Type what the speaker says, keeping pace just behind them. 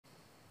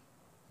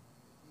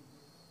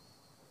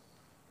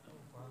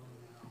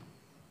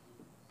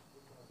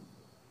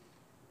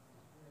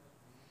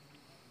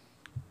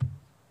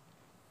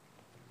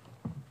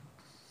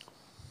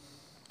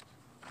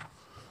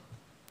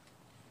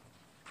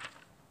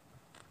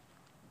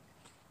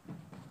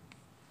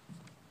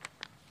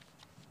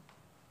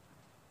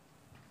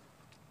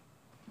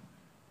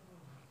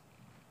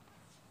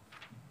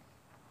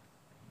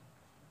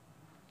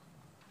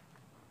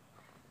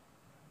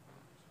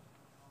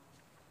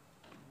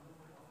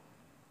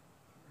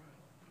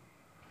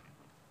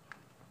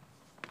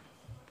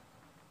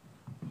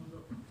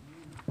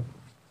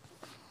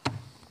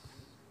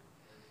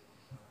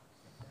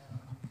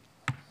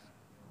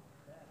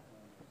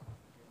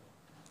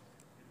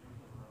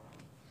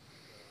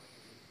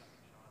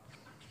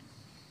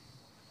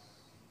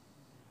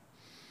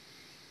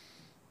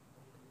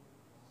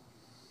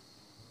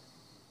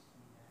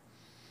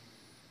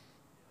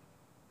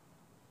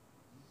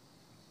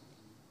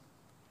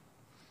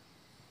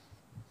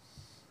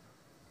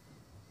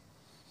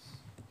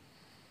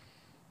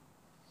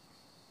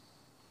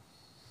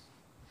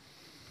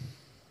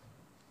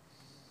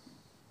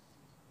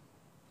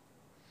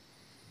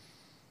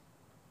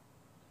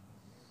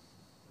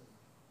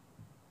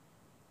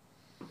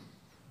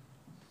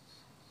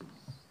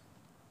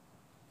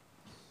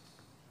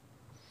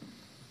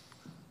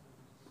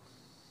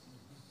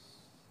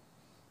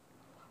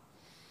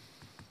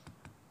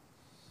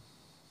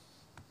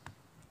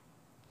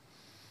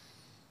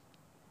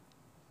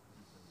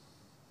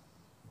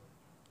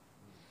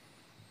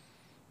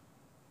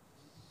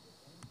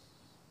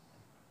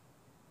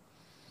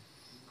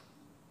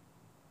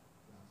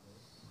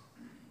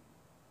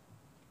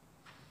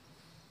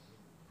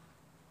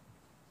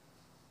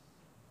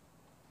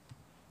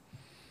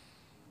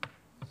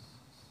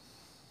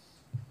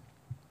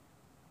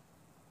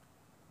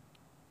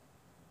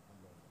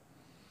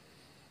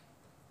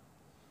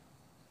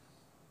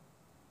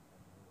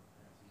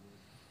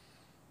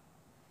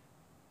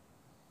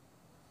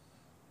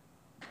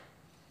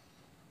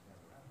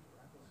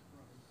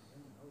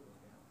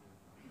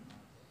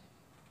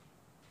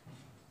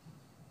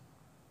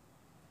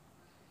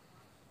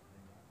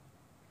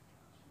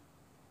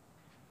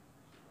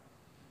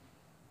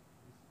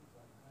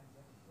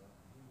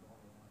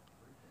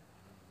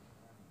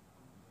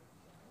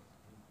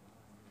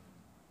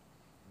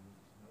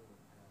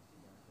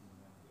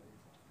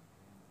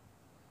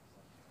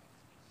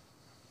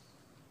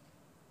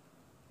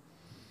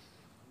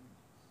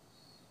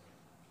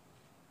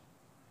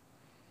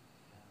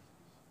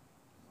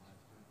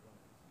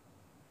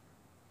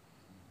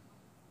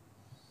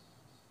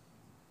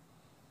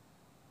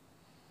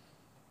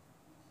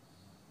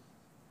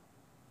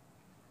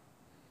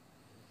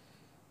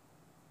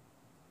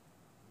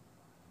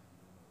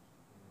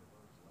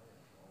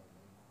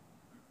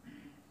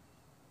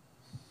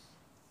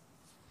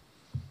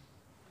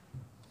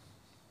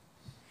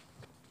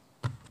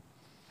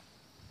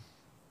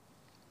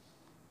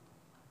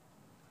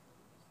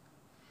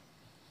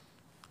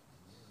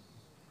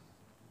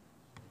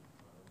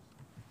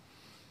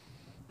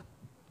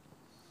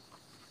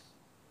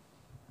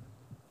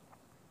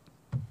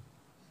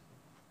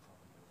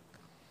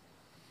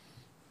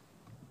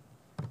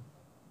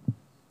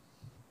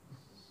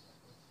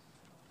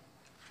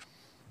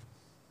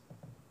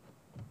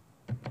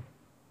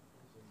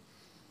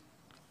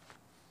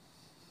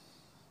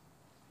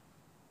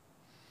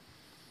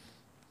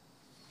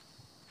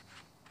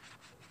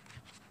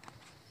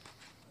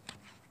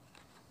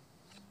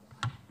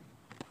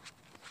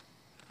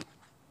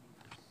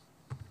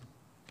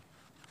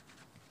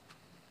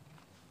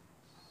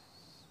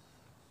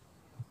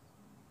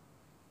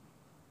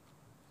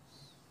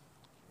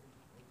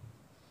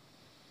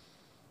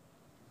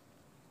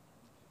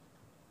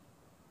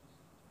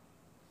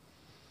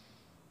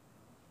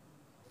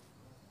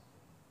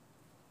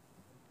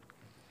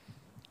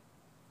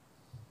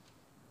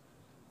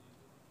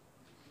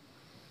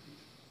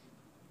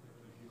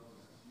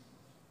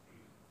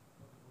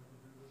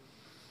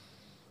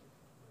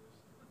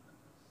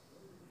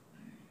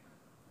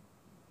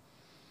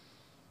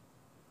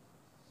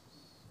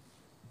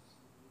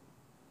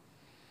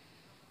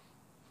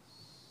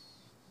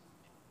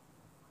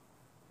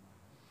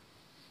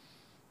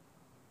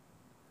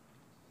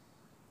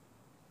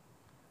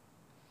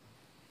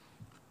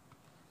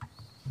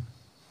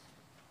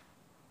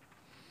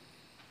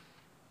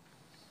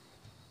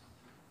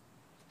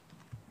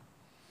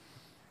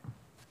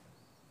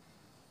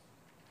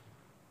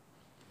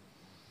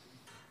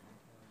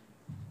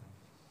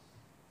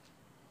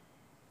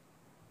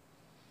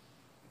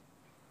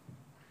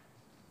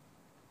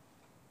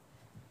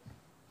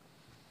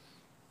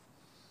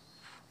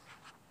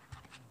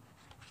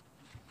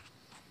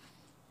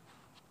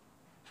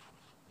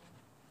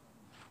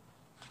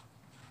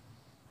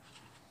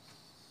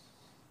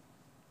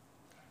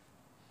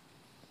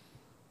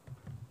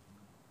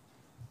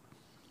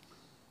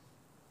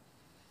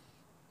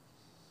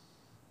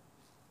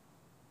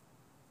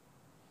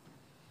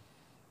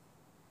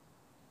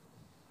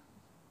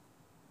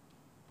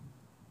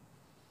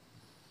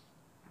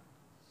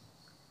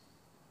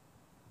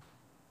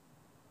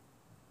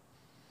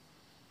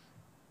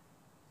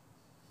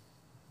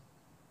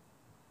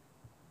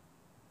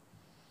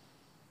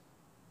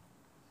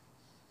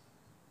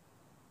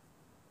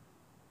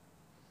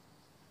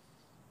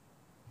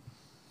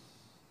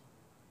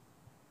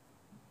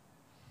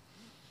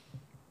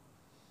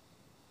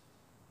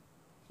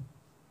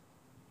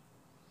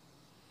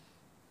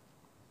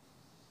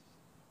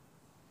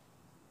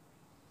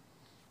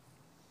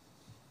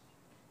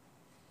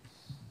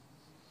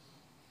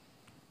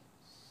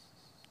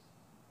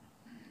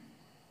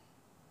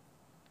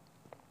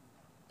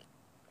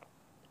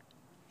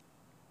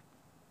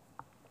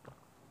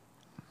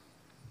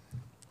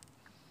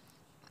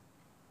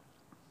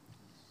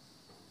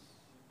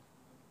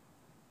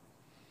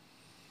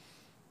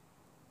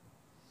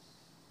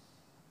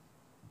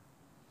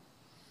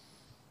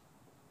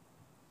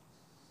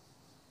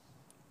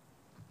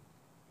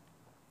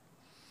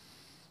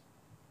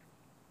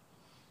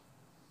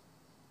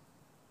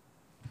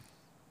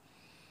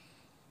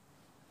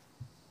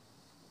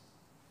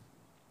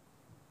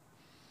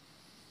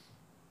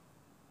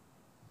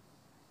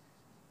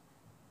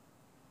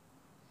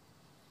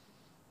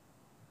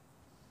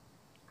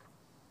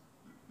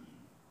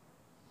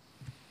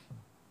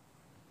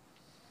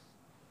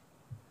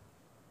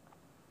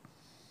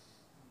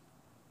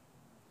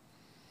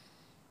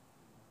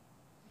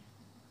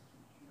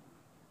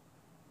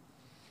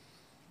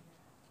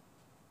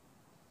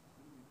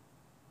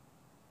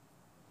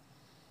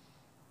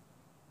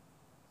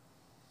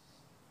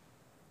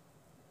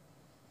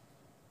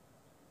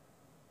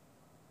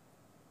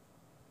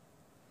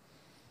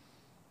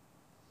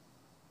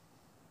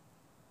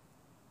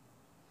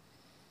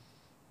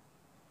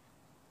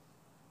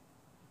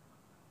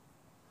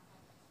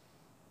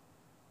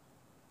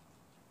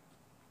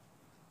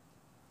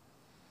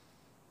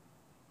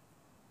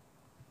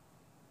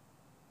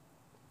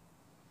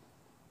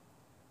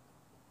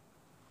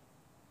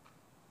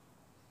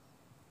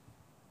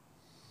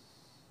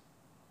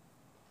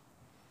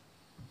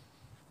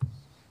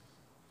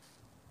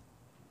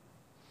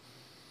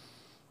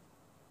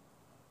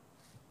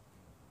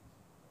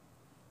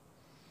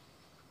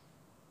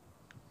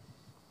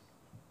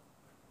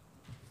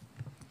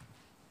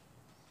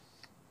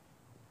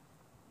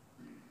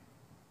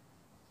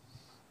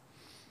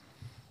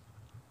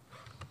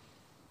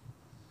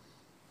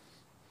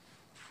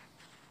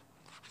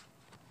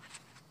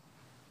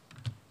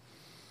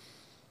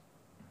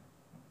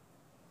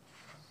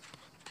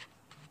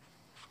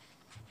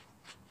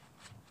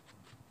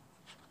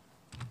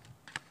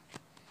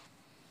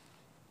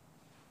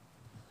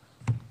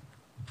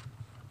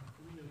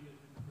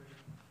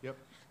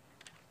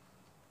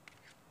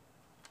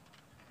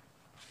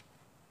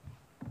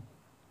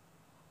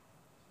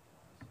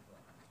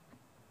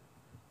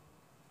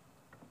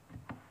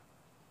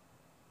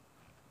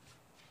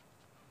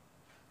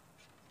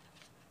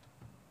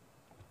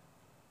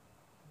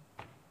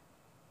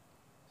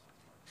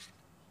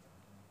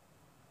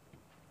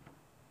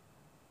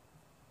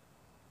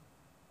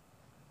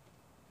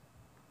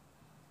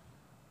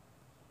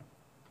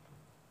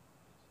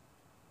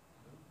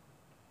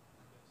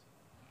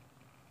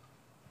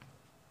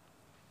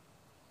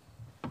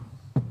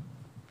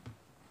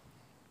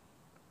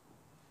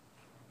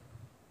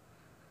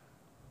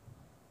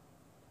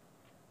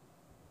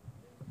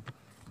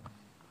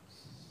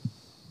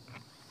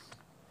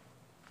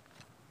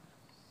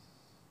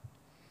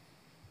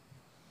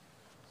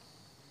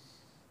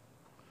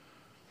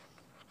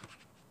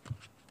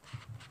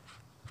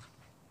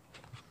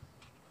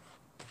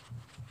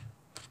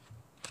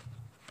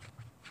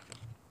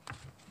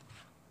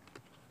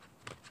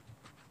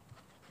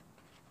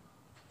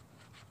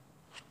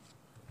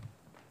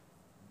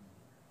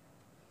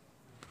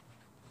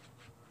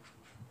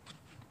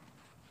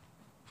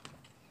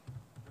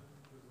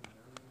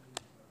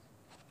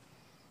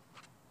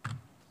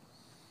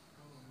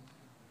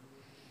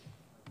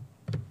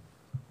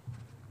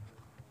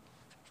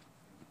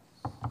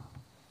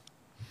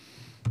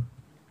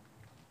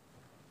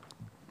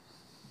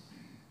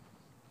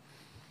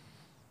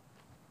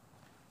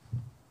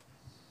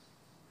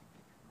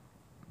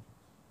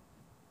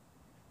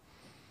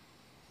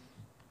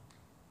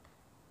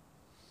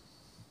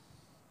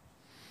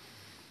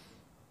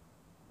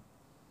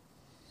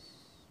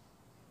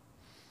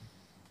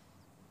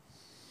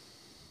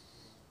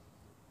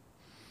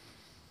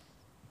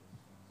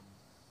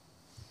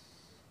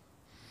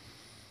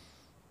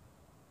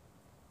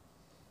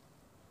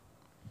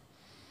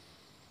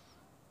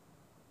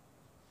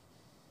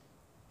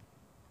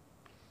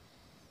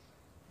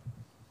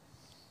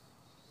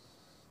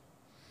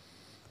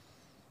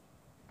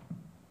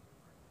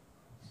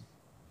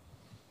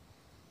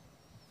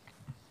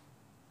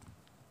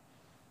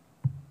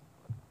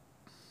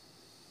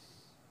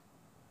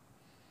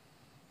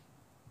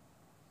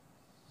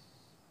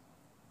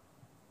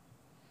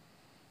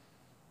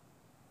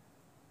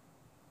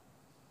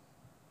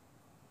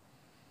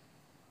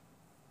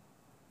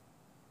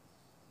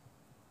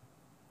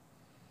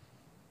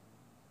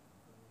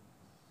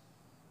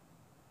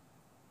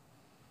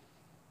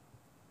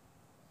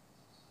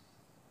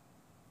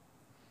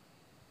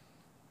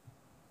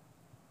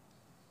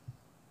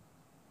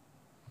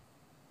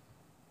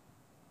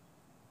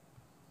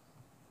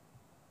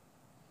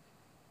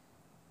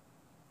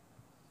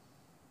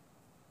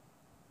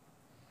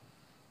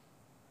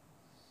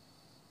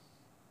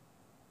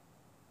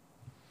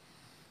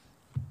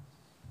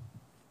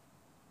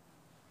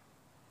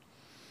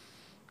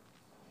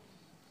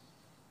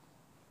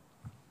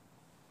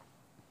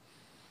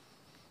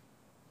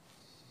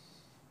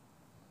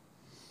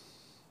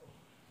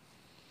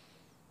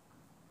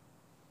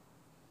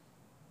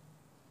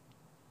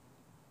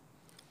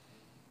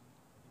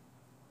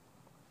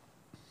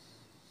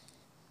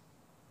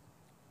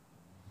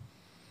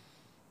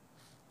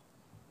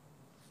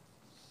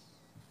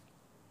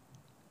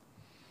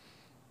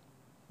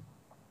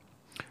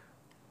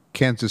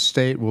Kansas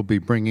State will be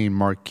bringing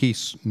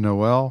Marquise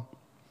Noel,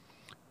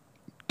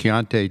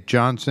 Keontae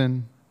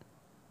Johnson,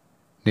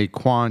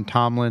 Naquan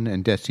Tomlin,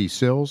 and Desi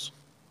Sills.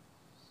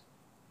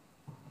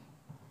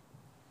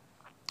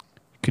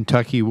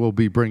 Kentucky will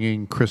be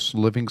bringing Chris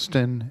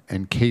Livingston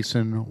and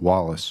Kason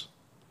Wallace.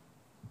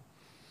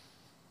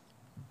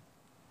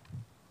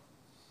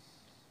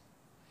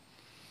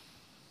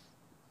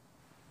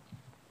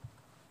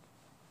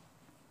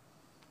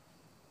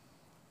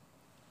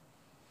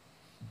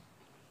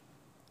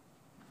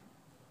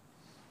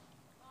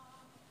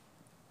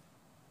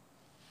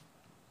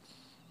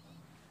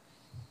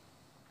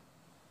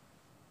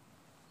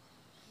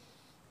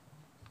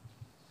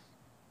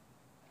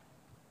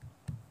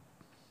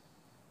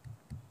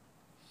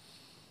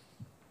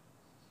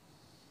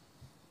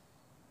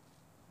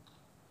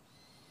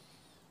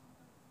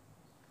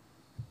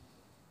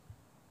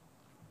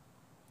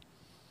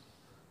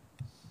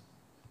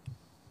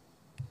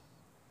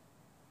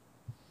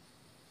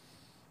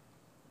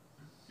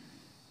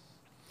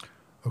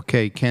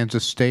 Okay,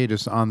 Kansas State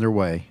is on their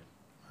way,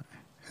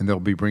 and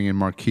they'll be bringing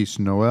Marquise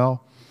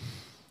Noel,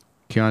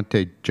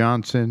 Keontae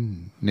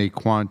Johnson,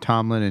 Naquan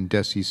Tomlin, and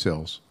Desi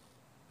Sills.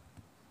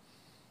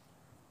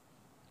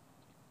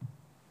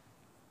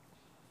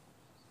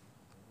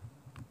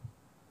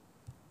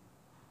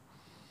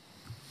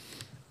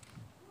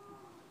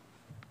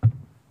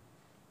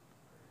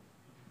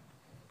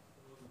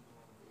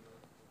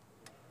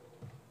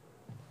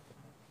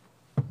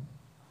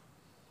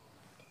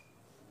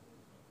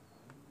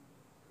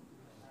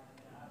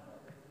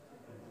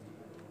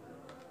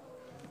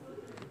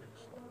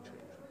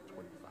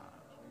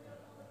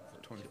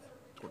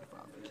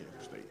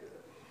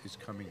 He's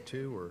coming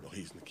too, or? No,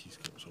 he's coming,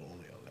 so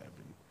only 11,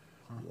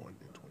 1,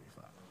 and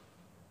 25.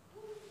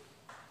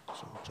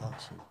 So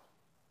Johnson.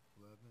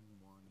 11,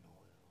 1,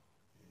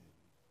 and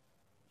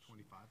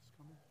 25 is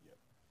coming? Yep.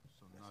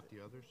 So not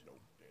the others? No,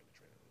 they're in the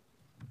trailer.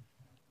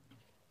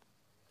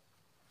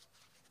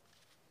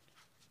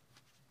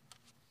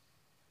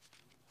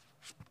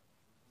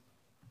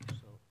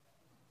 So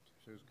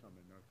who's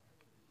coming? No.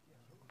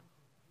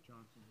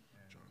 Johnson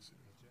and Johnson,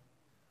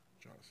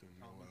 Tomlin's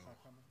Noel. not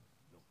coming?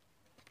 No.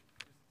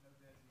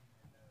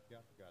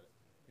 Yep, got it.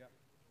 Yep.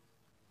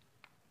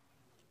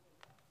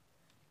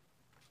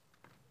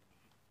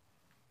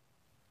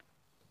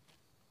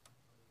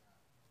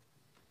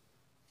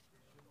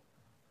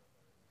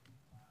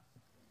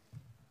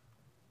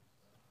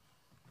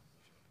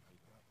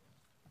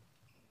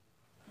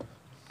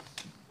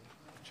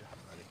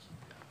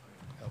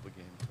 Hell of a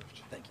game,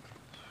 Coach. Thank you.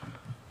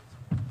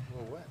 A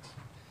little wet.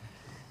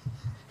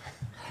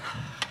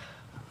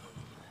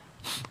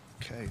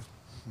 Okay,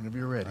 whenever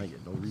you're ready. I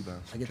get no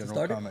rebounds. I get to General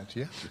start it? comments.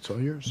 Yeah, it's all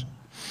yours.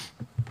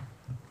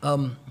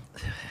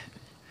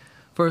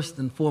 First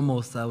and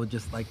foremost, I would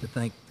just like to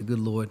thank the good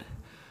Lord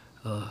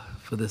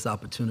for this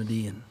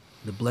opportunity and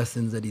the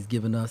blessings that He's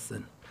given us.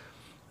 And,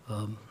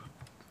 I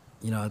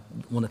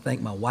want to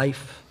thank my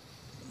wife.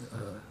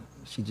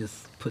 She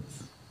just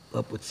puts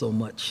up with so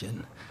much.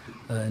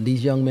 And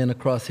these young men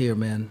across here,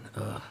 man,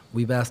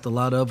 we've asked a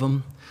lot of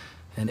them,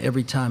 and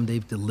every time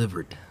they've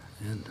delivered.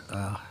 And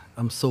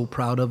I'm so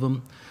proud of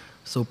them,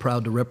 so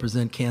proud to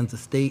represent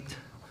Kansas State.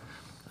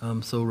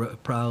 I'm so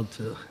proud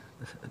to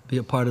be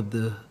a part of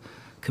the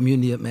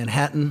community at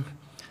Manhattan,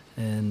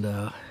 and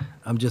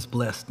I'm just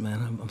blessed,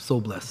 man. I'm so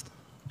blessed.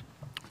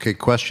 Okay,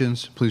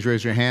 questions? Please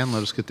raise your hand.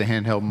 Let us get the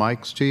handheld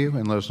mics to you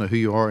and let us know who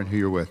you are and who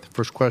you're with.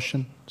 First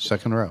question,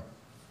 second row.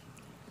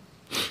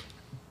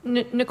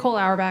 Nicole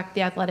Auerbach,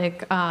 The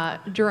Athletic.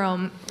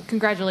 Jerome,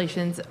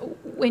 congratulations.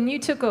 When you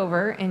took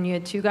over and you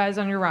had 2 guys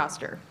on your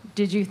roster,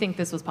 did you think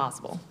this was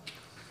possible?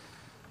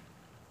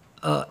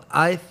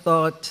 I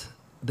thought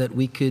that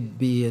we could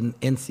be an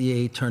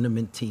NCAA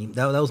tournament team.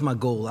 That was my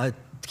goal.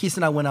 Keith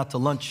and I went out to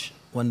lunch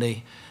one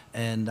day,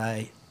 and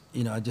I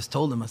just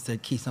told him, I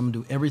said, Keith, I'm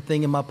going to do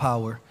everything in my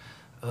power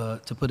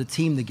to put a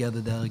team together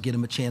that'll get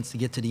him a chance to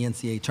get to the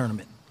NCAA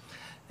tournament.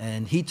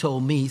 And he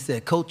told me, he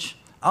said, Coach,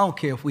 I don't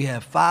care if we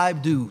have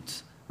 5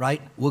 dudes,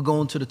 right? We're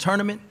going to the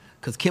tournament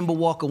because Kemba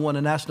Walker won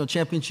a national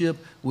championship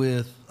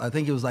with, I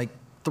think it was like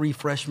 3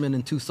 freshmen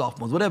and 2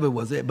 sophomores, whatever it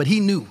was. But he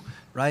knew,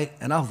 right?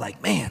 And I was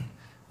like, man,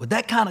 with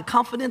that kind of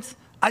confidence,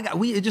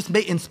 it just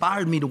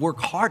inspired me to work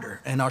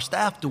harder and our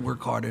staff to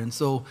work harder. And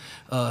so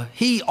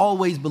he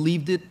always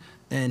believed it,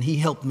 and he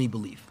helped me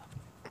believe.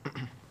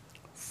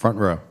 Front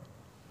row.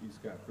 He's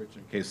got Rich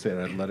in K-State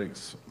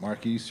Athletics.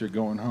 Marquise, you're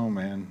going home,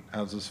 man.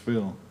 How's this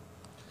feel?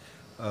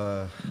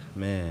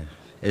 Man,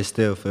 it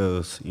still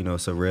feels,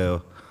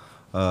 surreal.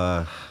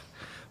 But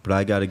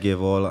I got to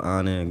give all the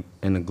honor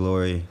and the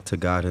glory to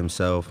God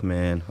Himself,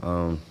 man.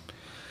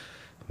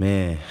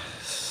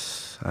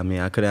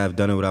 I could have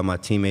done it without my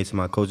teammates and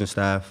my coaching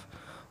staff.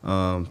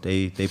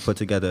 They put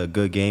together a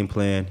good game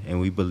plan, and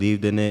we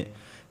believed in it.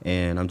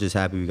 And I'm just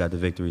happy we got the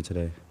victory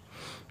today.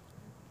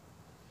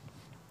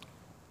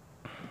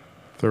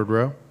 Third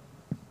row.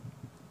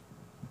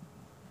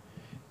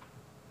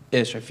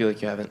 Ish, I feel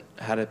like you haven't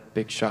had a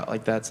big shot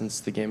like that since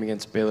the game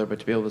against Baylor, but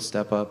to be able to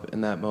step up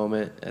in that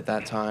moment at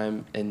that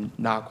time and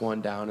knock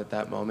one down at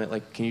that moment,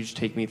 like, can you just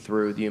take me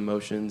through the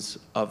emotions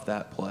of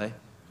that play?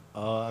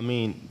 I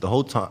mean, the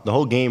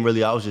whole game,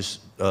 really, I was just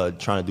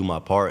trying to do my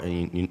part.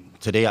 And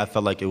today, I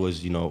felt like it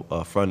was,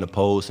 fronting the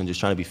post and just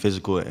trying to be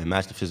physical and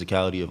match the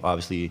physicality of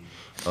obviously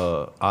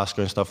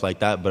Oscar and stuff like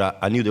that. But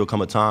I knew there would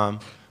come a time,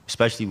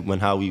 especially when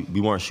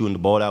we weren't shooting the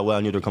ball that well.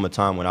 I knew there would come a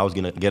time when I was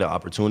gonna get an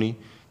opportunity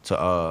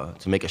to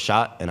make a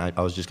shot, and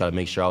I was just gotta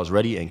make sure I was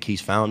ready. And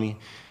Keith found me,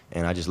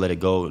 and I just let it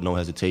go, no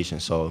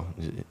hesitation. So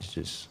it's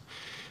just.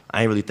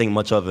 I ain't really think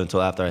much of it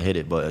until after I hit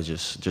it, but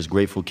it's just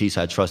grateful Keith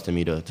had trust in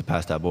me to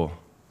pass that ball.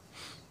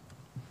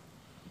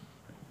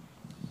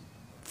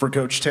 For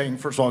Coach Tang,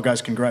 first of all,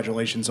 guys,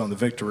 congratulations on the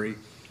victory.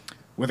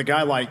 With a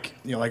guy like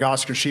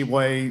Oscar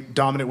Tshiebwe,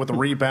 dominant with the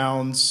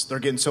rebounds, they're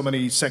getting so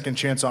many second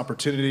chance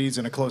opportunities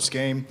in a close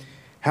game.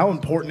 How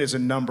important is a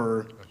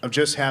number of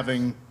just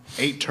having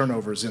 8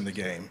 turnovers in the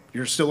game?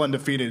 You're still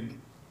undefeated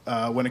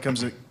when it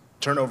comes to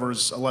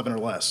turnovers 11 or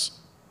less.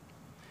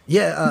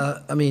 Yeah,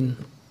 I mean,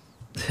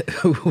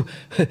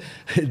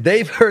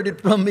 they've heard it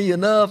from me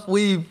enough.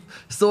 We've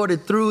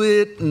sorted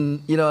through it,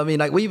 and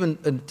like we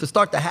even to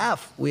start the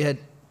half, we had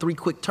 3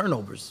 quick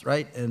turnovers,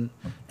 right? And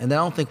I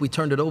don't think we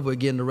turned it over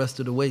again the rest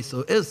of the way.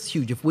 So it's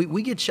huge. If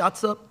we get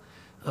shots up,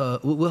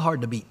 we're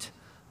hard to beat.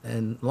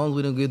 And as long as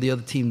we don't give the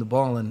other team the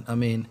ball, and I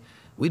mean,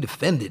 we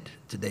defended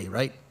today,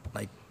 right?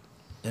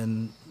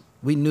 And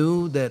we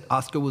knew that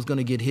Oscar was going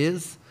to get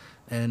his,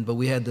 but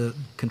we had to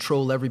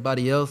control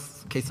everybody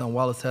else. Kason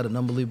Wallace had an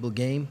unbelievable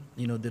game,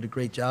 did a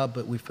great job,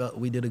 but we felt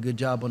we did a good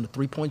job on the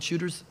 3-point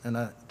shooters, and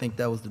I think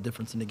that was the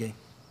difference in the game.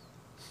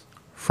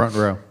 Front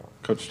row.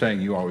 Coach Tang,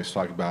 you always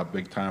talk about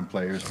big-time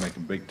players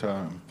making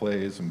big-time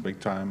plays and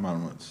big-time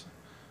moments.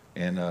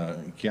 And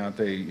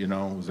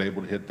Keontae, was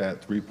able to hit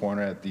that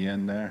three-pointer at the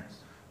end there.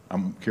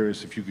 I'm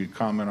curious if you could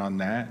comment on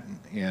that,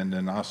 and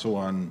then also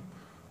on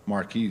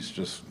Marquise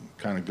just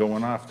kind of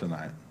going off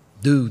tonight.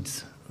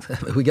 Dudes.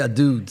 We got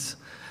dudes.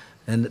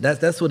 And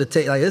that's what it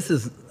takes. Like, this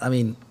is, I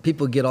mean,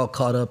 people get all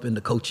caught up in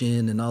the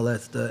coaching and all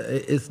that stuff.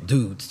 It's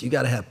dudes. You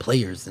got to have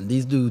players. And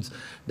these dudes,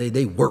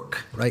 they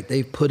work, right?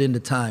 They put in the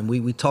time.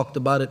 We talked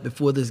about it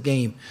before this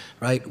game,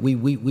 right? We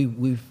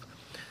were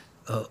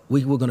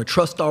going to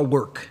trust our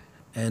work.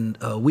 And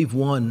we've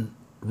won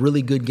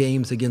really good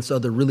games against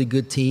other really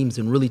good teams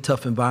in really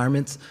tough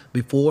environments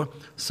before.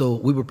 So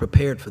we were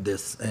prepared for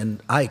this.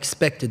 And I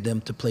expected them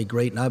to play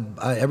great. And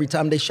I every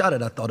time they shot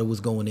it, I thought it was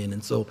going in.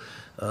 And so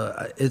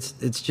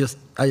it's just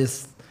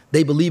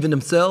they believe in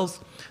themselves,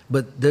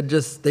 but they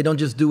don't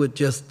just do it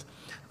just,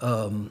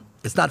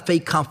 it's not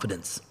fake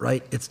confidence,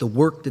 right? It's the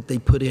work that they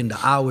put in, the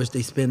hours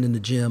they spend in the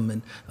gym,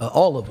 and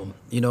all of them,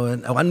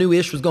 and I knew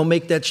Ish was going to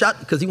make that shot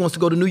because he wants to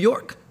go to New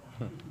York.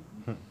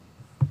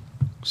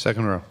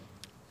 Second row.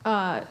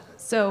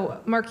 So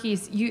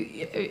Marquise,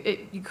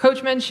 you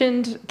coach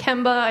mentioned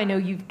Kemba. I know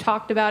you've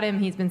talked about him.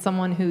 He's been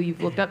someone who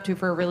you've looked up to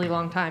for a really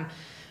long time.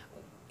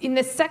 In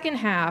the second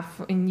half,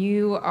 when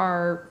you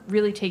are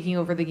really taking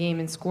over the game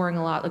and scoring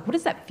a lot, like, what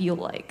does that feel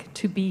like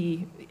to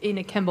be in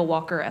a Kemba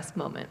Walker-esque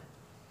moment?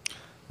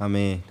 I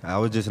mean, I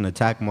was just in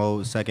attack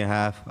mode second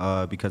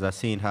half because I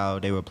seen how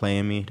they were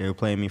playing me. They were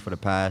playing me for the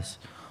pass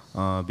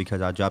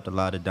because I dropped a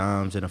lot of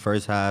dimes in the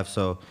first half.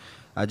 So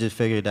I just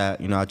figured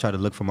that, I tried to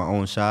look for my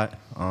own shot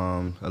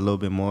a little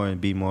bit more and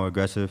be more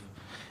aggressive.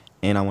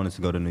 And I wanted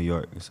to go to New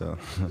York, so.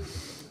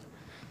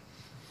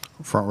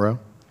 Front row.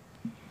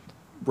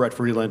 Brett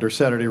Freelander,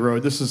 Saturday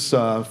Road. This is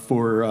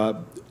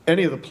for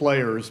any of the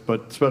players,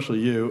 but especially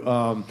you.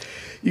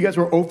 You guys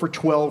were 0 for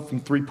 12 from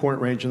three-point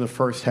range in the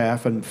first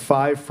half and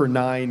 5 for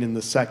 9 in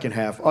the second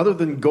half. Other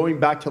than going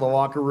back to the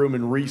locker room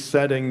and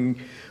resetting,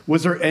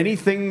 was there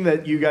anything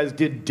that you guys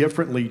did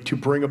differently to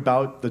bring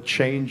about the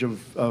change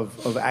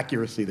of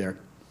accuracy there?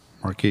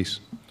 Marquise.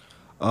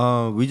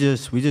 We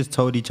just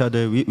told each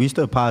other we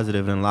still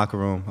positive in the locker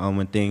room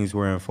when things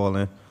weren't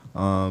falling.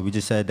 We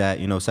just said that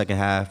second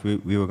half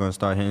we were going to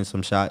start hitting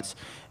some shots,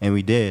 and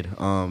we did.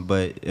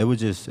 But it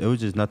was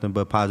just nothing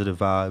but positive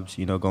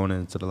vibes, going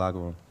into the locker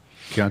room.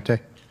 Keontae.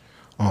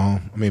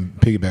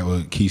 Piggyback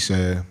what Keith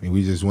said.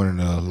 We just went in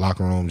the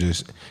locker room,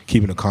 just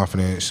keeping the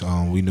confidence.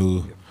 We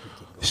knew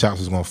shots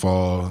was going to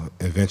fall.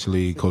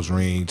 Eventually, Coach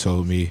Ring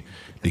told me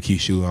to keep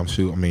shooting.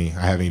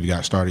 I haven't even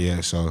got started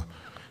yet, so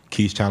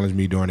Keith challenged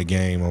me during the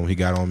game. He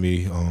got on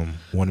me,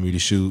 wanted me to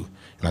shoot,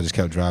 and I just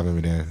kept driving.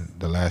 And then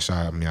the last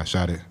shot, I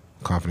shot it,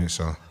 confidence.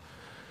 So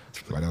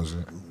that was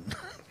it.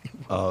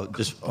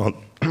 Just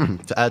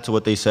to add to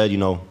what they said,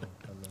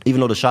 even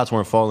though the shots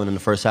weren't falling in the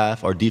first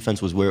half, our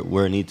defense was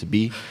where it needed to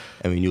be.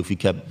 And we knew if we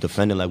kept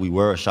defending like we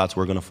were, our shots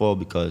were going to fall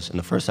because in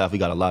the first half we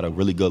got a lot of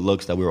really good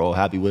looks that we were all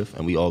happy with,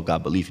 and we all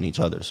got belief in each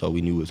other, so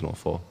we knew it was going to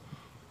fall.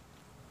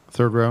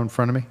 Third row in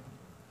front of me.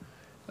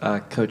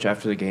 Coach,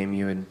 after the game,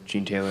 you and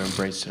Gene Taylor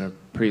embraced in a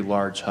pretty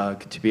large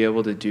hug. To be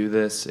able to do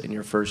this in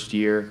your first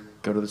year,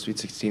 go to the Sweet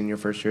 16 in your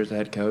first year as a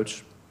head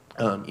coach,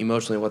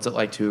 emotionally, what's it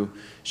like to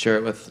share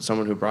it with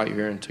someone who brought you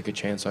here and took a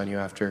chance on you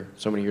after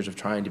so many years of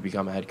trying to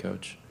become a head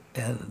coach?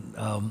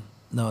 And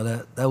No,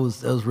 that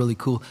was really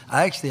cool.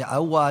 I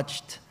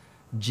watched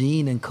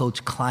Gene and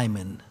Coach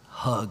Kleiman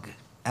hug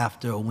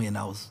after a win.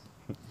 I was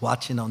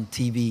watching on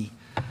TV,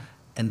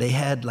 and they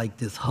had like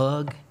this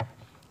hug,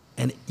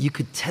 and you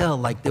could tell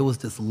like there was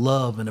this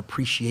love and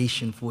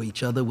appreciation for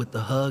each other with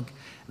the hug.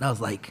 And I was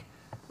like,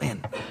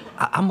 man,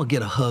 I'm gonna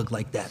get a hug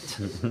like that.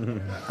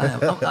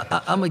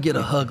 I'm gonna get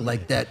a hug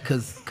like that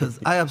because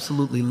I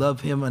absolutely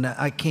love him, and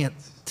I can't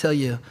tell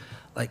you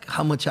like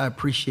how much I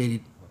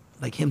appreciated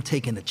like him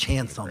taking a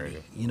chance on me,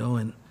 you know.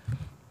 And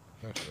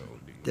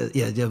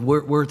yeah,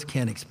 words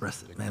can't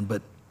express it, man.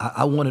 But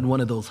I wanted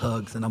one of those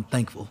hugs, and I'm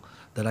thankful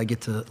that I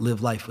get to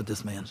live life with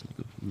this man.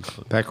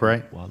 Back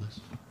right.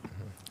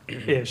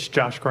 Ish,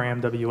 Josh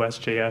Graham,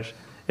 WSJS.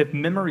 If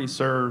memory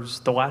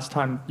serves,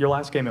 your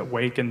last game at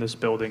Wake in this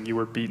building, you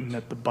were beaten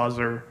at the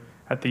buzzer.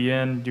 At the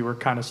end, you were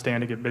kind of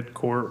standing at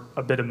midcourt,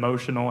 a bit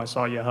emotional. I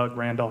saw you hug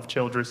Randolph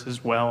Childress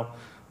as well.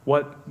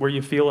 What were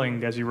you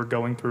feeling as you were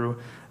going through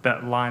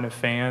that line of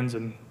fans,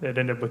 and it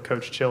ended with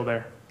Coach Chill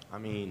there? I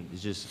mean,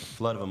 it's just a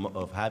flood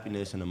of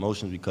happiness and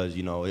emotions because,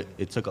 you know,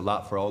 it took a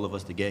lot for all of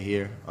us to get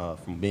here,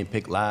 from being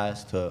picked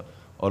last to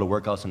all the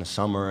workouts in the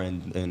summer.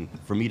 And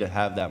for me to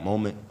have that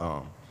moment,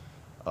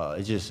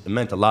 it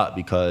meant a lot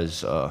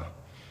because,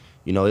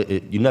 you know,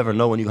 you never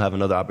know when you have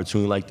another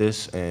opportunity like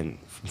this. And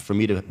for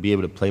me to be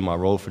able to play my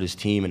role for this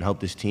team and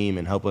help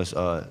us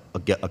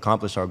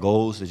accomplish our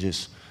goals,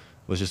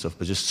 was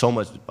just so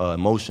much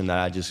emotion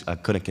that I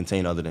couldn't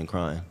contain other than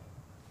crying.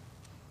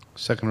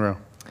 Second row.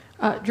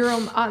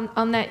 Jerome,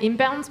 on that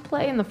inbounds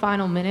play in the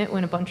final minute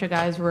when a bunch of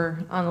guys were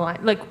on the line,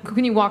 like,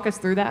 can you walk us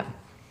through that?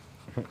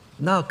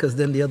 No, because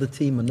then the other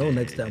team will know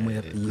next time we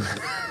have to use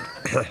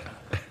it.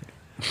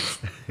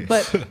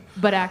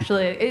 But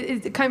actually,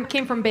 it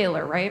came from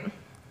Baylor, right?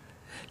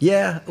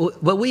 Yeah,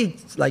 but we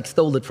like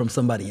stole it from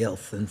somebody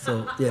else, and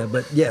so yeah.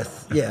 But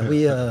yes, yeah,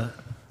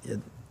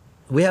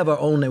 we have our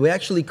own name. We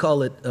actually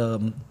call it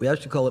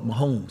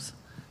Mahomes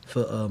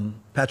for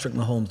Patrick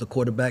Mahomes, the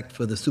quarterback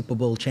for the Super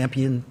Bowl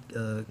champion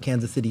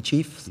Kansas City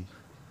Chiefs.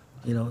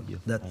 You know,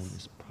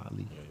 that's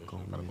probably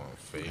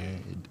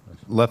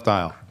left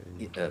aisle.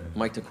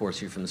 Mike DeCourse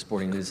here from the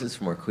Sporting News. This is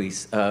from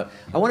Marquise. I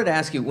wanted to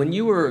ask you, when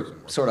you were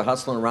sort of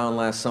hustling around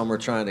last summer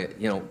trying to,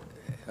 you know,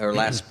 or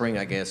last spring,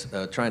 I guess,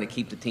 trying to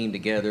keep the team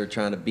together,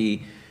 trying to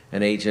be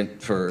an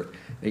agent for,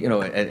 you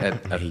know,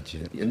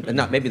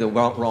 not maybe the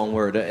wrong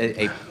word,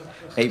 a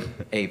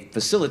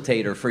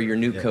facilitator for your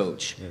new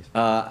coach.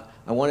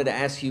 I wanted to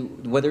ask you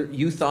whether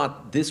you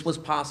thought this was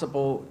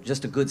possible,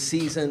 just a good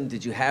season.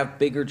 Did you have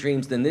bigger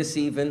dreams than this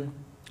even?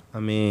 I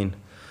mean,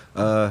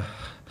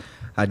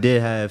 I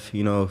did have,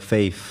 you know,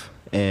 faith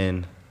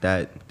in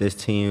that this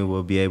team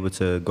will be able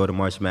to go to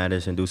March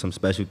Madness and do some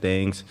special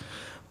things.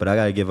 But I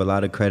got to give a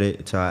lot of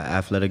credit to our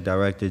athletic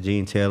director,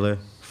 Gene Taylor,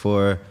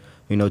 for,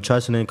 you know,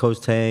 trusting in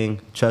Coach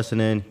Tang, trusting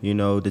in, you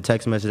know, the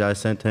text message I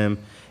sent him.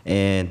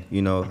 And,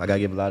 you know, I got to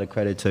give a lot of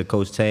credit to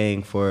Coach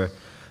Tang for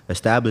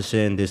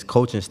establishing this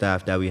coaching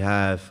staff that we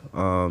have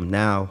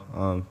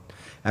now.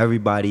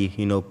 Everybody,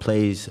 you know,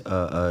 plays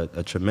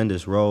a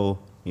tremendous role,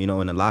 you know,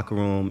 in the locker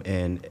room,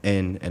 and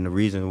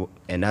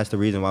that's the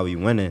reason why we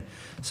winning.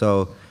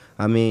 So,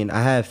 I mean,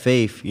 I have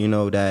faith, you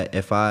know, that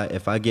if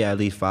I get at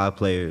least 5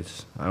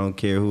 players, I don't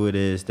care who it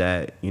is,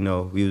 that, you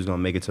know, we was gonna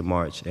make it to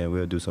March and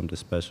we'll do something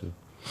special.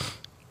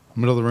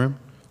 Middle of the room.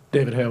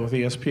 David Hale with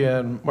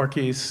ESPN.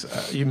 Marquise,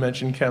 you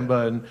mentioned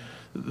Kemba, and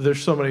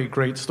there's so many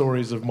great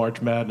stories of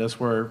March Madness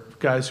where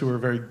guys who are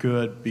very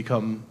good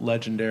become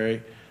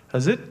legendary.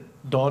 Has it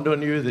dawned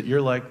on you that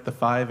you're like the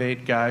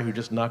 5'8" guy who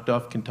just knocked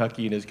off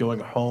Kentucky and is going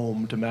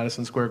home to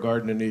Madison Square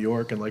Garden in New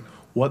York, and like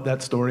what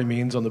that story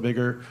means on the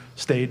bigger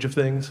stage of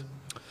things?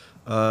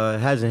 It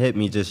hasn't hit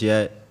me just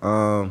yet,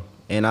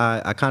 and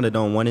I kind of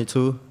don't want it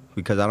to,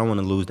 because I don't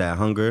want to lose that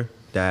hunger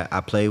that I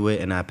play with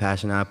and that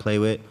passion I play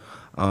with.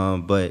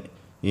 But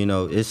you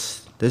know,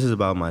 this is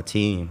about my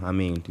team. I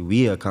mean,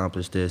 we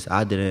accomplished this.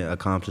 I didn't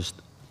accomplish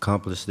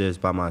this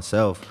by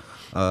myself.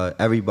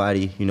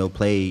 Everybody, you know,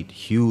 played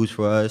huge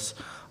for us.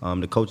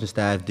 The coaching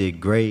staff did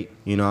great.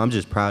 You know, I'm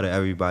just proud of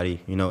everybody,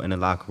 you know, in the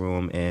locker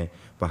room and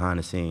behind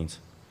the scenes.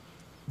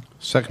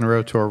 Second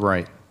row to our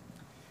right.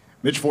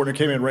 Mitch Fortner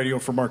came in radio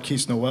for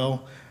Marquise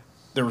Noel.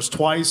 There was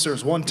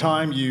one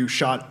time you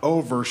shot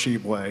over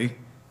Shibwe.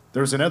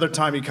 There was another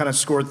time you kind of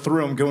scored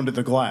through him going to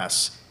the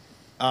glass.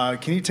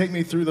 Can you take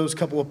me through those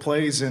couple of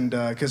plays? And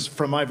because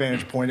from my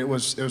vantage point, it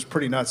was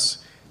pretty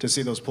nuts to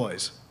see those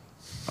plays.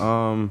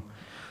 Like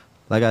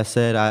I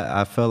said,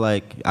 I felt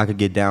like I could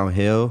get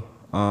downhill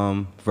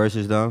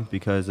versus them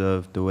because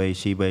of the way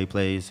Shibwe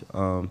plays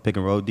pick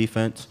and roll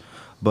defense.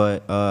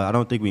 But I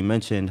don't think we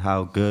mentioned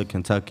how good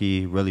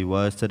Kentucky really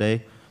was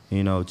today.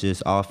 You know,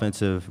 just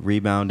offensive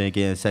rebounding,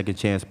 getting second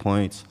chance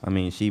points. I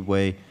mean,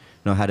 Shibwe, you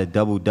know, had a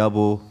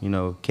double-double. You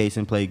know,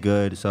 Kaysen played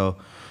good. So,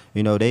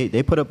 you know,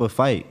 they put up a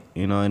fight,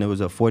 you know, and it was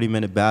a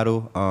 40-minute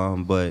battle,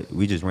 but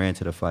we just ran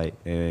to the fight.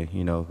 And,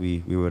 you know,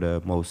 we were the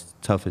most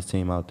toughest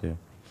team out there.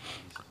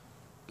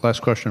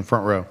 Last question,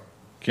 front row.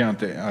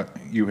 Keontae,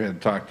 you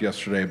had talked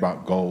yesterday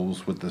about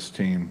goals with this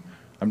team.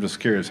 I'm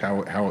just curious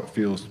how it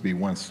feels to be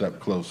one step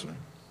closer.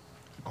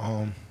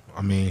 I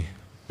mean,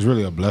 it's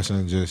really a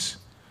blessing just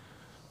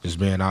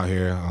being out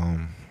here.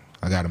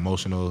 I got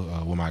emotional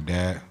with my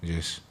dad.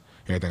 Just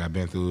everything I've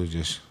been through.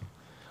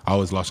 I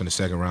always lost in the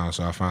second round,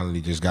 so I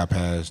finally just got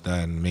past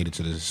that and made it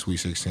to the Sweet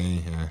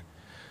 16. And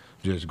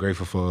just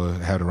grateful for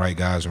having the right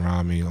guys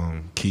around me.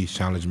 Keith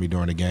challenged me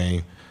during the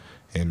game,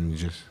 and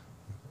just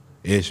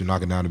Ish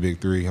knocking down the big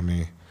three. I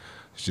mean,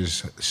 it's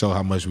just show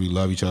how much we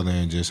love each other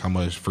and just how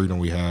much freedom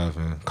we have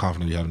and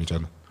confidence we have in each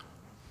other.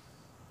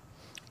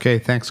 Okay,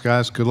 thanks,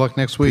 guys. Good luck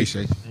next week.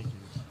 Appreciate it.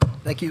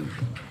 Thank you.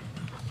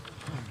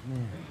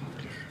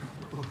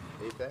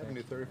 8th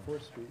Avenue,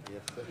 34th Street.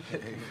 Yes,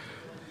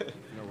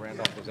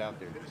 Randolph was out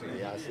there. So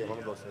yeah, I see. Let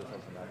me go say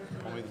something about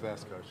it. Only the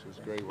best, Coach. It was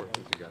great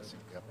working with you guys.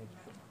 Yep.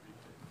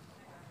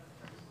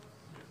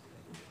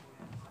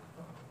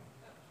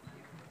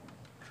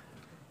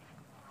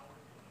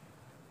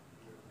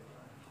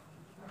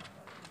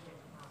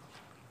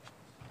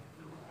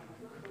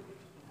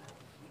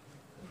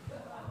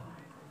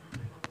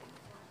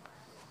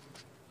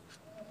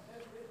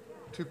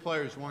 Two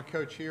players, one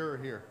coach here or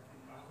here?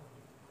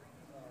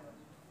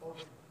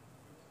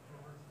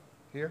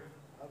 Here?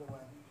 Other way.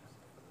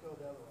 Let's go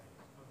the other way.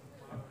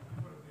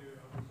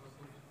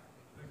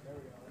 There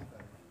we go. That's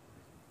better.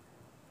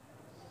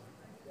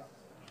 Yeah.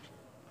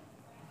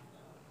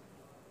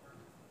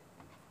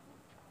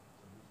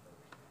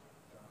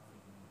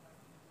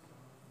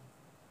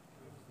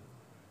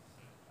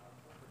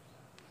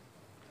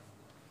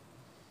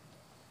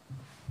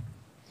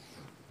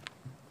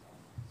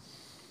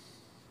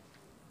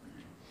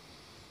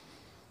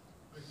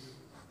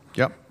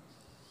 Yep.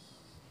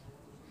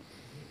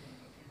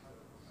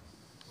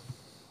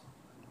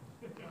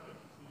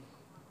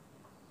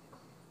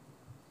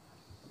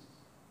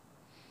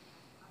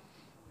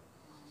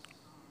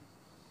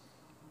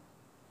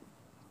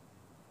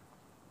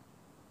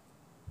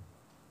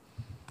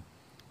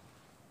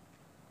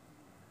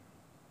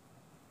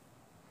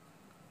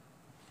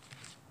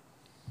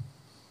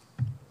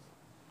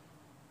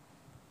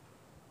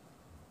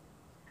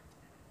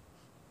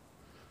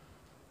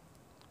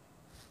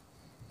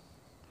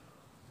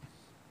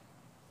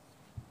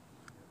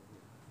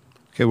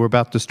 Okay, we're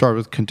about to start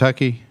with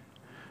Kentucky.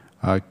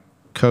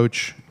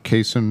 Coach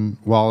Kason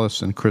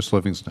Wallace and Chris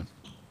Livingston.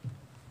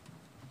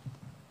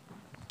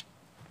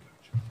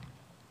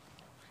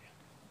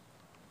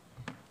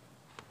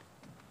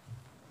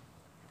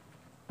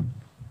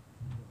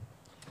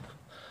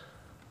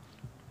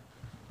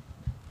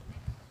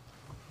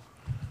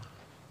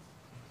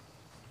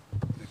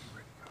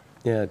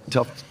 Yeah,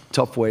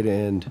 tough way to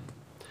end.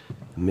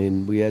 I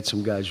mean, we had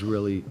some guys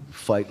really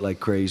fight like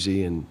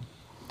crazy, and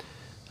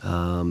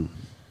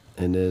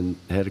then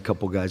had a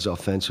couple guys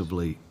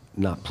offensively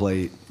not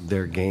play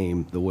their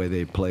game the way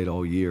they played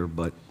all year.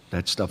 But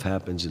that stuff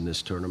happens in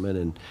this tournament,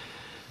 and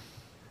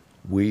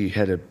we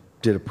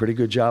did a pretty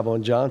good job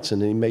on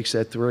Johnson, and he makes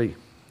that three,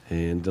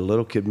 and the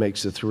little kid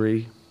makes the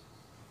three.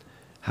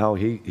 How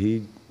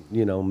he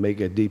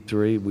make a deep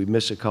three. We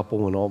miss a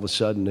couple, and all of a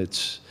sudden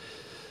it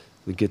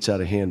gets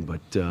out of hand.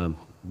 But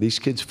these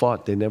kids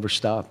fought; they never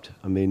stopped.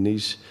 I mean,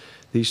 these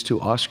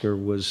two. Oscar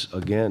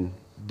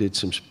did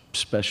some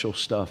special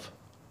stuff.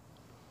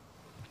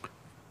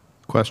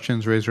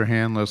 Questions, raise your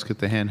hand. Let's get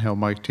the handheld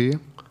mic to you.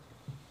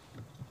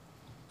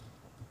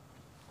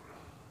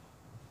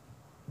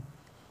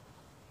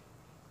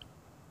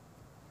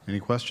 Any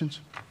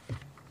questions?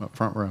 Up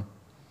front row.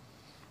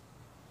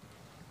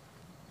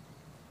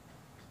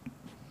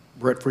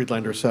 Brett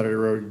Friedlander, Saturday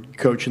Road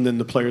coach, and then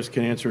the players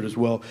can answer it as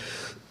well.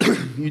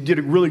 You did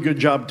a really good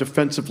job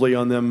defensively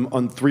on them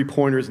on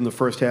three-pointers in the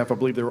first half. I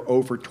believe they were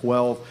 0 for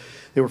 12.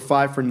 They were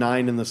 5 for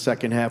 9 in the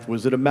second half.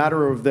 Was it a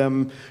matter of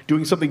them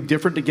doing something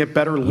different to get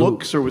better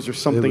looks, or was there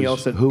something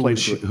else that played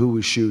into it? Who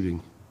was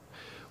shooting?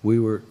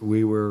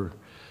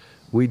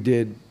 We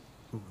did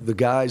the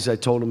guys. I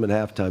told them at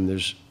halftime.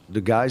 There's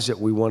the guys that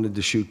we wanted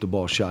to shoot the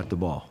ball shot the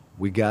ball.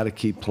 We got to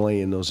keep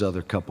playing those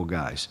other couple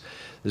guys.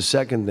 The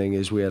second thing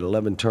is we had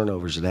 11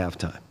 turnovers at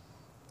halftime,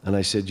 and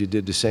I said you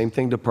did the same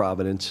thing to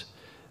Providence,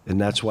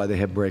 and that's why they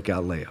had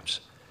breakout layups.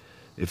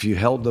 If you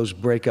held those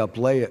breakout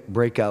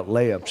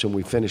layups and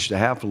we finished the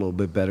half a little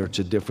bit better, it's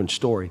a different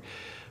story.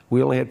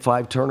 We only had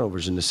 5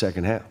 turnovers in the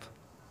second half.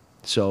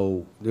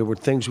 So there were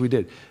things we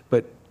did.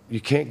 But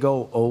you can't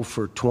go 0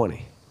 for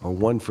 20 or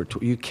 1 for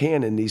 20. You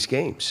can in these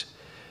games.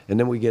 And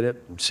then we get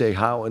it and say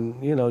how,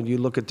 and, you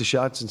look at the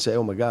shots and say,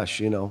 oh, my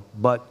gosh,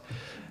 But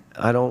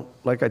I don't,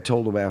 like I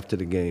told them after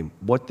the game,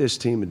 what this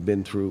team had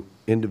been through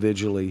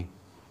individually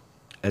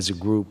as a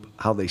group,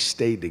 how they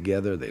stayed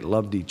together, they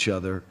loved each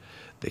other.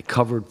 They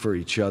covered for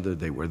each other.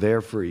 They were there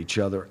for each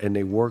other, and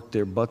they worked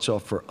their butts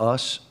off for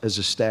us as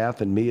a staff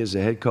and me as a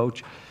head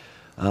coach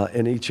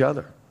and each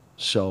other.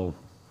 So,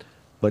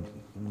 but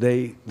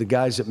the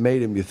guys that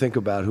made them, you think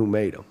about who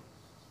made them.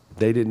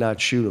 They did not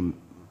shoot them.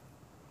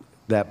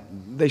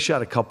 They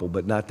shot a couple,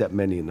 but not that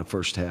many in the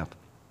first half.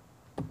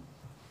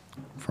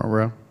 Front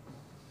row.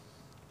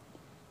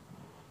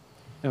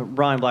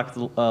 Ryan Black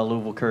with the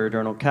Louisville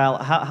Courier-Journal. Kyle,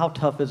 how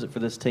tough is it for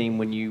this team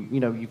when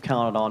you've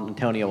counted on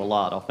Antonio a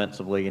lot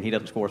offensively, and he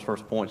doesn't score his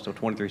first points until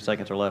 23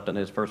 seconds are left, and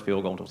his first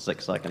field goal until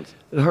 6 seconds?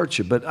 It hurts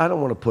you, but I don't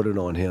want to put it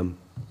on him.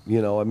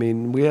 I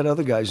mean, we had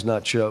other guys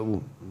not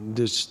show,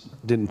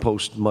 just didn't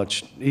post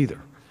much either.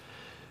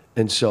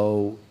 And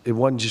so it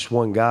wasn't just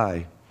one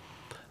guy.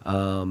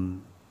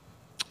 And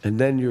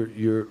then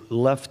you're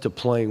left to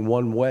playing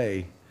one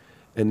way,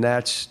 and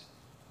that's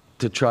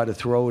to try to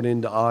throw it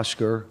into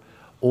Oscar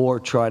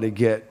or try to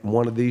get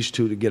one of these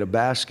two to get a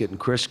basket. And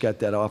Chris got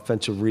that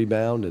offensive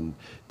rebound and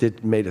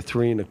made a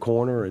three in the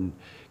corner. And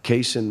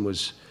Kaysen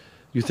was,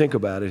 you think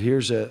about it,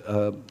 here's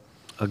a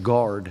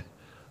guard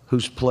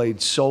who's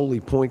played solely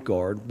point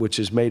guard, which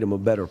has made him a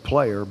better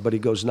player, but he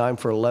goes 9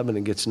 for 11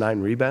 and gets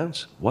 9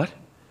 rebounds? What?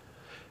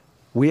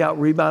 We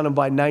out-rebound him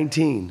by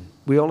 19.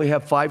 We only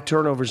have 5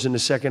 turnovers in the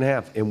second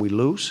half, and we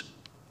lose?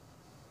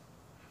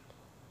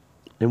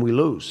 And we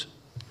lose.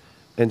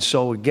 And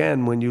so,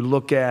 again, when you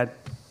look at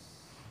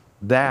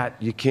that,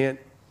 you can't,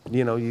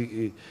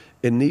 in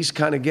these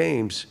kind of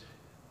games,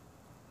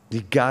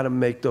 you got to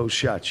make those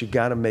shots. You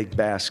got to make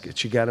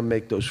baskets. You got to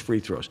make those free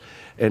throws.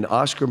 And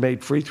Oscar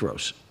made free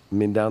throws. I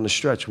mean, down the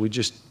stretch,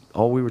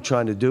 all we were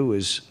trying to do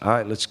is, all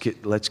right, let's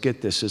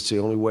get this. It's the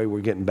only way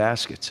we're getting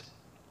baskets.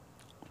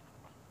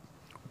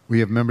 We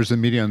have members of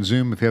the media on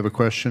Zoom. If you have a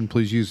question,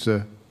 please use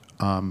the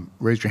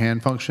raise your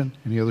hand function.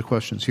 Any other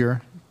questions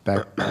here?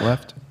 Back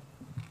left.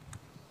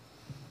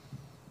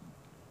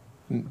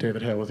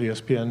 David Hale with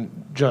ESPN.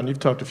 John, you've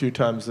talked a few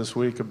times this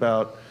week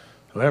about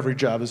how every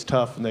job is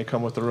tough and they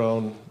come with their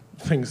own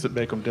things that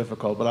make them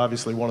difficult. But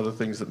obviously one of the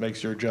things that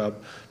makes your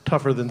job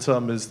tougher than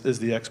some is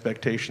the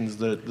expectations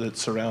that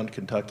surround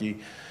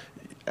Kentucky.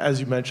 As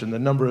you mentioned, the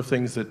number of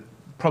things that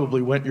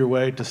probably went your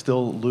way to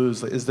still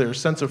lose. Is there a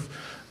sense of,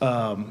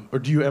 or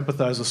do you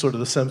empathize with sort of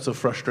the sense of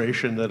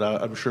frustration that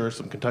I'm sure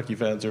some Kentucky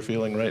fans are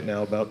feeling right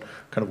now about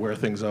kind of where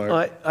things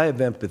are? I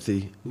have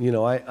empathy.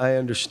 I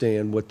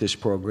understand what this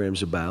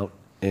program's about.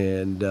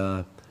 And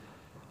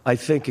I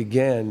think,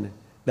 again,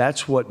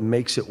 that's what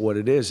makes it what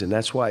it is. And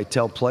that's why I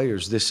tell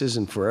players this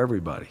isn't for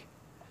everybody,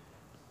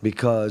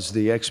 because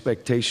the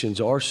expectations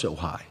are so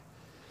high.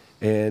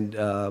 And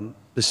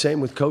the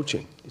same with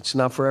coaching. It's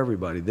not for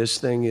everybody. This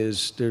thing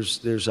is,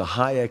 there's a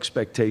high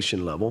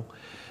expectation level,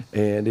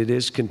 and it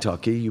is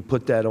Kentucky. You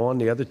put that on,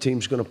 the other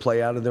team's going to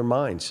play out of their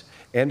minds,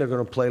 and they're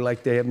going to play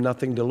like they have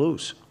nothing to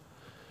lose.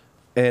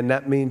 And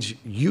that means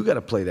you got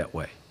to play that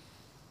way.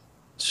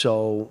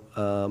 So,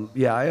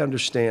 yeah, I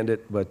understand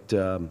it, but,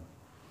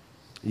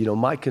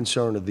 my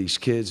concern of these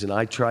kids, and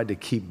I tried to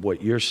keep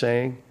what you're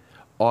saying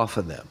off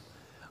of them.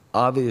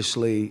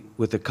 Obviously,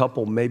 with a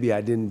couple, maybe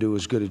I didn't do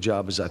as good a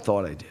job as I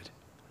thought I did.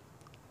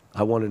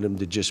 I wanted them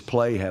to just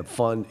play, have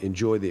fun,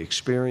 enjoy the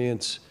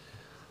experience,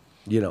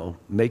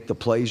 make the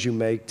plays you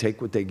make,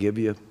 take what they give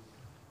you.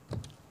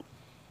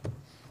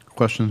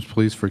 Questions,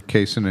 please, for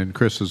Kaysen and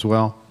Chris as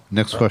well.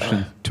 Next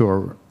question to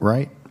our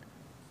right.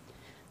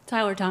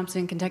 Tyler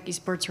Thompson, Kentucky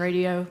Sports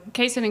Radio.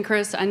 Kaysen and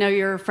Chris, I know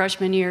your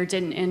freshman year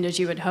didn't end as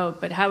you would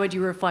hope, but how would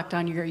you reflect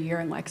on your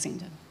year in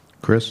Lexington?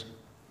 Chris?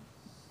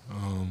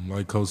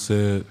 Like Coach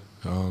said,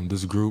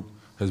 this group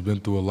has been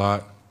through a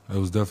lot. It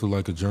was definitely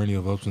like a journey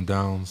of ups and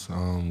downs.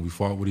 We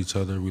fought with each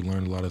other. We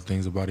learned a lot of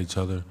things about each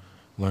other,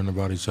 learned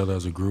about each other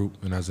as a group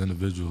and as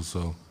individuals. So,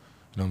 you know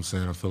what I'm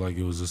saying? I feel like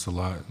it was just a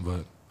lot,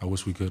 but I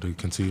wish we could have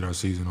continued our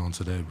season on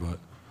today. But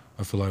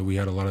I feel like we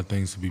had a lot of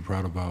things to be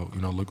proud about,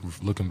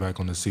 looking back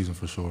on this season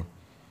for sure.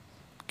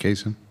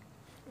 Kaysen?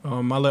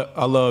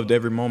 I loved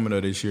every moment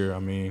of this year. I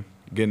mean,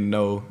 getting to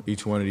know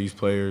each one of these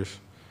players,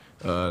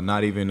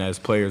 not even as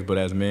players but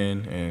as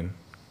men, and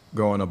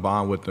growing a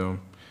bond with them,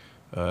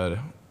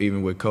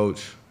 even with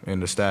Coach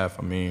and the staff.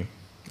 I mean,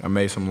 I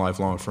made some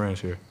lifelong friends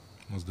here.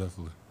 Most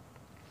definitely.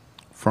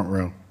 Front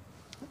row.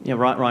 Yeah,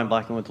 Ryan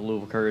Blackman with the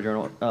Louisville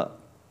Courier-Journal.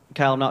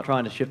 Kyle, I'm not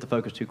trying to shift the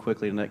focus too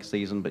quickly to next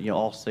season, but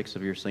all 6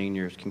 of your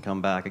seniors can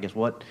come back. I guess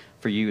what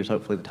for you is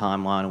hopefully the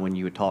timeline when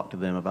you would talk to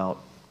them about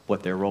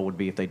what their role would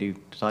be if they do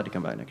decide to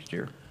come back next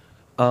year?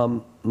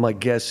 My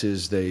guess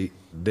is they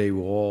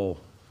will all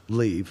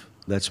leave.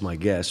 That's my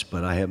guess,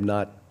 but I have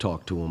not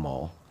talked to them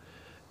all.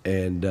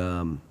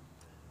 And,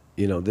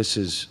 this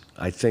is,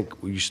 I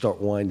think, when you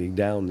start winding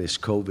down this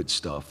COVID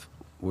stuff,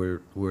 where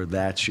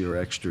that's your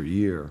extra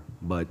year.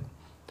 But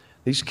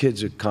these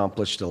kids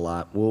accomplished a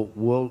lot.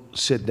 We'll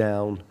sit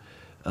down.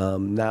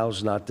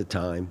 Now's not the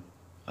time.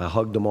 I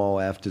hugged them all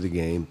after the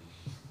game.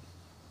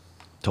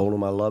 Told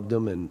them I loved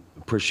them and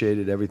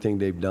appreciated everything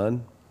they've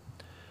done.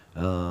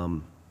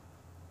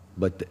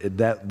 But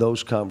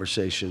those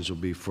conversations will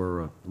be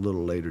for a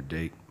little later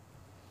date.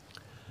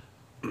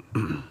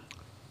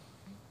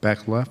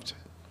 Back left.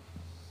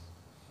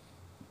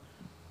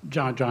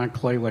 John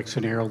Clay,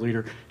 Lexington Herald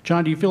leader.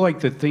 John, do you feel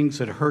like the things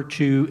that hurt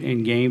you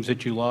in games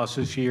that you lost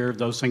this year,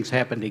 those things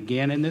happened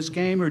again in this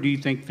game, or do you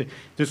think that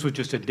this was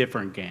just a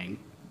different game?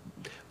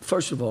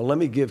 First of all, let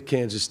me give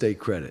Kansas State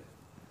credit.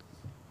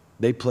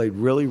 They played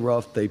really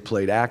rough. They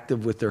played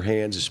active with their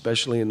hands,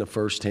 especially in the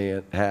first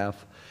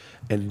half.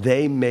 And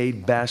they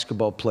made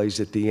basketball plays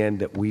at the end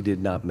that we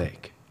did not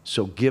make.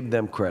 So give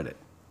them credit.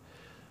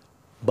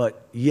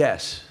 But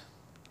yes,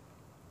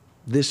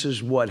 this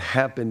is what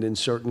happened in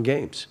certain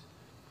games.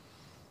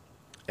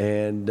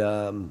 And,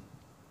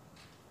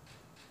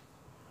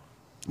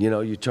 you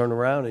know, you turn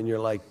around and you're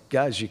like,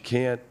 guys,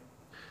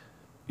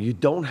 you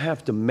don't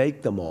have to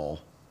make them all.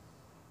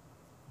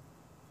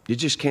 You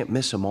just can't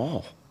miss them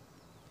all.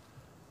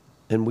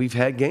 And we've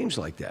had games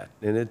like that.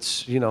 And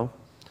it's, you know,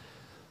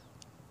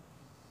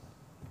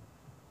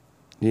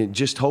 you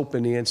just hope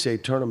in the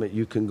NCAA tournament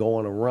you can go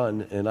on a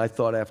run. And I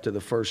thought after the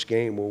first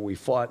game where we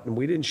fought, and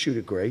we didn't shoot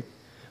it great,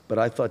 but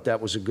I thought that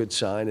was a good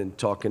sign. And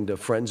talking to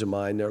friends of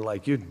mine, they're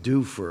like, you're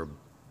due for a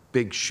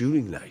big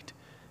shooting night.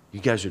 You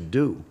guys are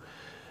due.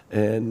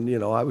 And, you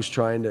know, I was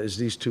trying to, as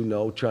these two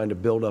know, trying to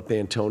build up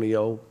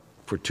Antonio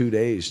for 2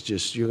 days.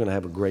 Just, you're going to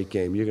have a great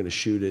game. You're going to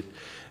shoot it.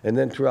 And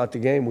then throughout the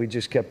game, we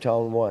just kept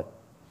telling him what?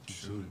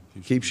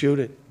 Keep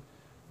shooting.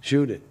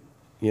 Shoot it,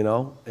 you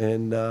know?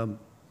 And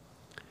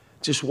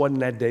just wasn't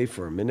that day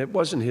for him. And it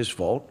wasn't his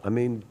fault. I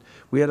mean,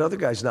 we had other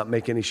guys not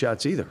make any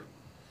shots either.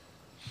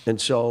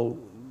 And so,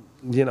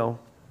 you know,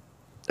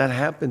 that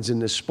happens in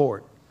this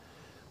sport.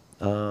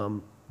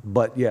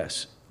 But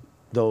yes,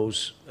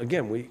 those,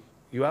 again,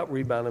 you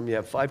out-rebound them. You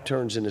have 5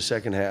 turns in the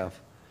second half.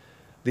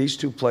 These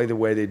two play the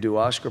way they do.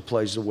 Oscar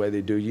plays the way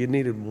they do. You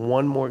needed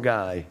one more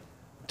guy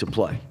to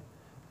play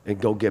and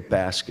go get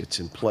baskets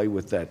and play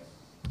with that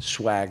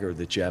swagger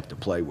that you have to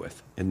play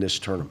with in this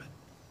tournament.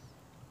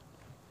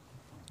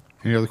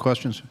 Any other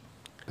questions?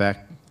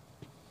 Back.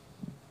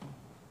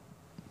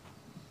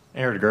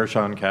 Aaron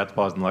Gershon, Cats,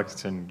 Boston,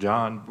 Lexington.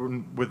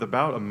 John, with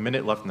about a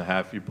minute left in the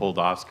half, you pulled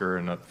Oscar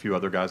and a few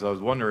other guys. I was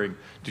wondering,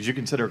 did you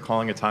consider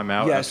calling a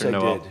timeout Yes, after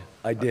Noel? Yes,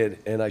 I did,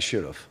 and I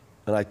should have.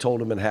 And I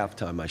told him at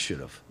halftime I should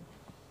have.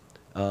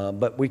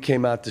 But we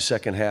came out the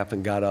second half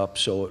and got up,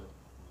 so it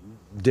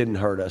didn't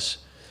hurt us.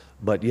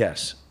 But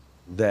yes,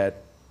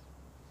 that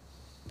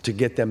to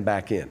get them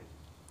back in.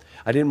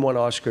 I didn't want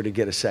Oscar to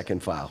get a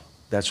second foul.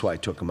 That's why I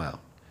took him out.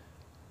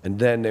 And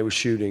then they were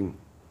shooting.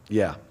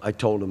 Yeah, I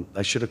told them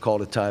I should have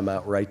called a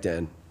timeout right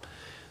then.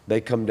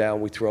 They come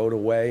down, we throw it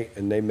away,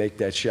 and they make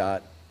that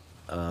shot.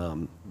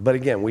 But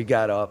again, we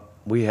got up,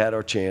 we had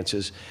our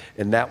chances,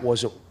 and that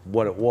wasn't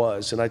what it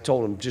was. And I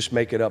told them, just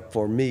make it up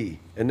for me.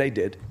 And they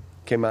did.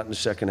 Came out in the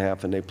second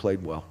half, and they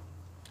played well.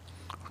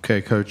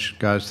 Okay, Coach,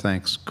 guys,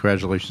 thanks.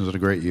 Congratulations on a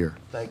great year.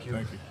 Thank you.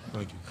 Thank you.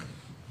 Thank you.